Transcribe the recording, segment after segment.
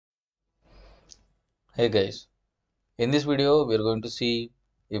Hey guys, in this video we are going to see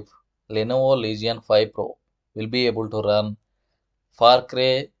if Lenovo Legion 5 Pro will be able to run Far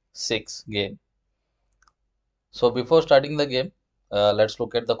Cry 6 game. So before starting the game, let's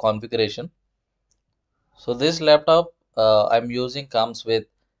look at the configuration. So this laptop I'm using comes with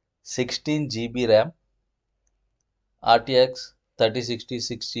 16 GB RAM, RTX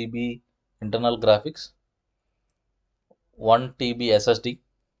 3066 GB internal graphics, 1 TB SSD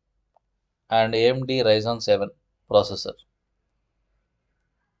and AMD Ryzen 7 processor.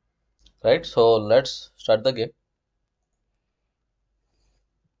 Right, so let's start the game.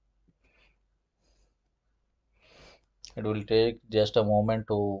 It will take just a moment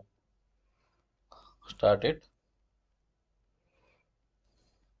to start it.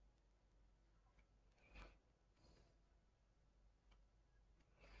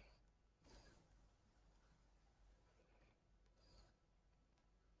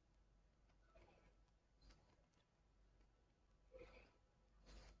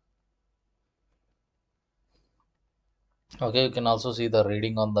 Okay, you can also see the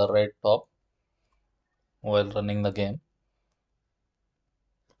reading on the right top while running the game.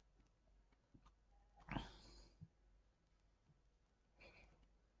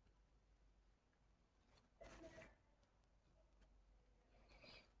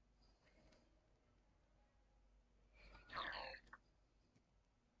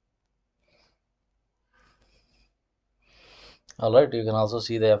 Alright, you can also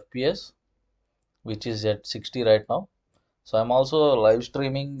see the FPS, which is at 60 right now. So I'm also live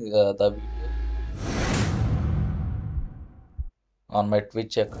streaming the video on my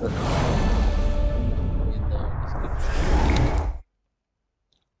Twitch account in the description.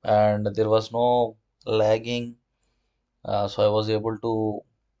 And there was no lagging, so I was able to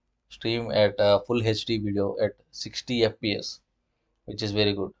stream at full HD video at 60 FPS, which is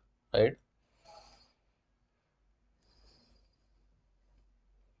very good, right?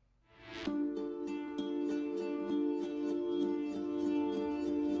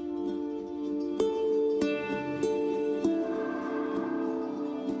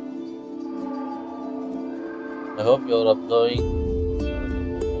 I hope you're observing the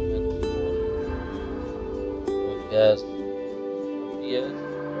performance for yes, FPS,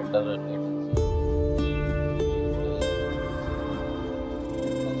 better latency.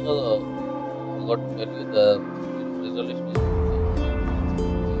 Also, I forgot to tell you the resolution is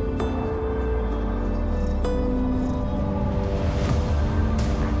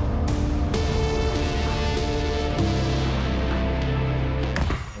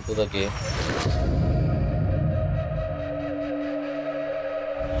into the game.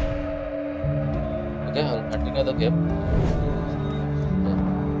 Okay, I'll continue the game.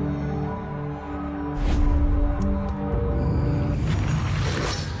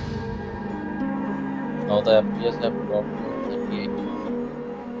 Now the FPS have dropped to 38.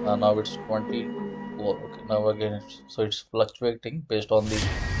 Now it's 24. Okay, now again it's fluctuating based on the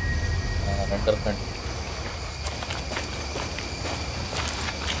render content.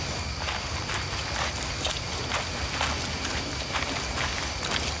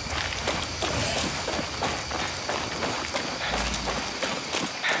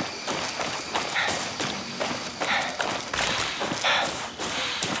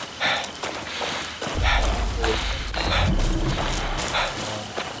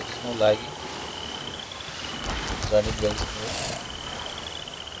 It's no lagging. It's running well smooth.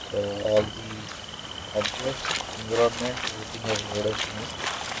 So all the objects, environment, everything has loaded smooth.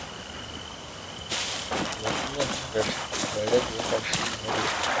 Let's provided you can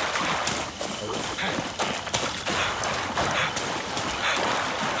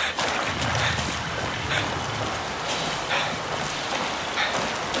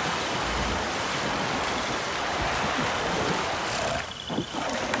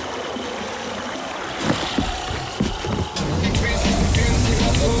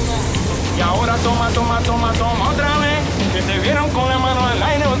Y ahora toma, toma, toma, toma otra vez. Que te vieron con la mano al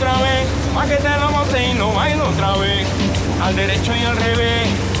aire otra vez. Pa' que te lo bote y no bailo otra vez. Al derecho y al revés.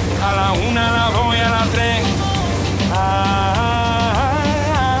 A la una, a la dos y a la tres.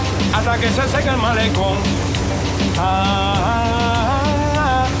 Hasta que se seque el malecón.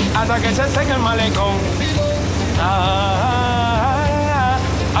 Hasta que se seque el malecón.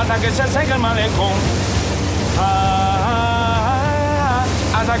 Hasta que se seque el malecón.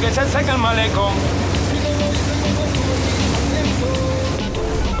 Hasta que se seque el malecón.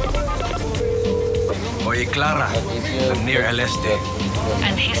 Oye, Clara, I'm near El Este.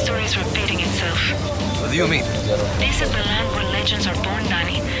 And history is repeating itself. What do you mean? This is the land where legends are born,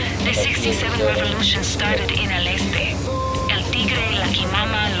 Danny. The 67 revolution started in El Este. El Tigre, La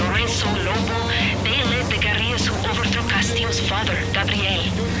Quimama, Lorenzo, Lobo, they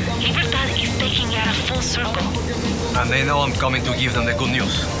circle. And they know I'm coming to give them the good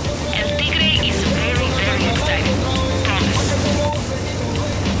news. El Tigre is very, very excited. Promise.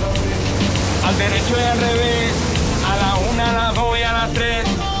 Al derecho y al revés, a la 1, a las 2 y a las 3.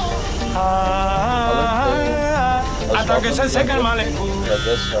 Hasta que se seca el malecón.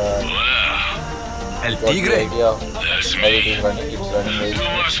 El tigre. That's me. You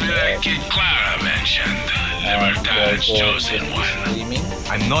must be that kid Clara mentioned. Libertad's chosen one.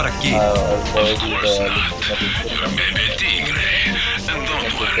 I'm not a kid. Of course not. You're baby tigre. And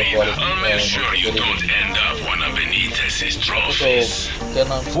don't worry, I'll make sure you don't end up one of Benitez's trophies.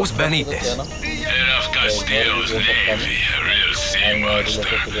 Who's Benitez? Head of Castillo's navy, a real sea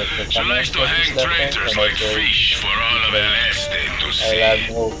monster. She likes to hang traitors like fish for all of El Este to see.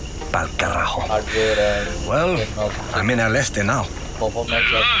 Pal carajo. Well, I'm in El Este now. Love it.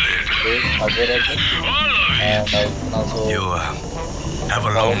 All of it. You have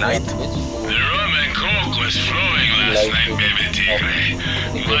a long night? The rum and coke was flowing last night, baby tigre.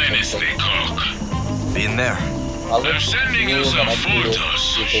 Minus the coke. Been there. I'm sending you some photos.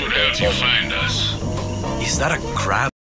 Should help you find us. Is that a crab?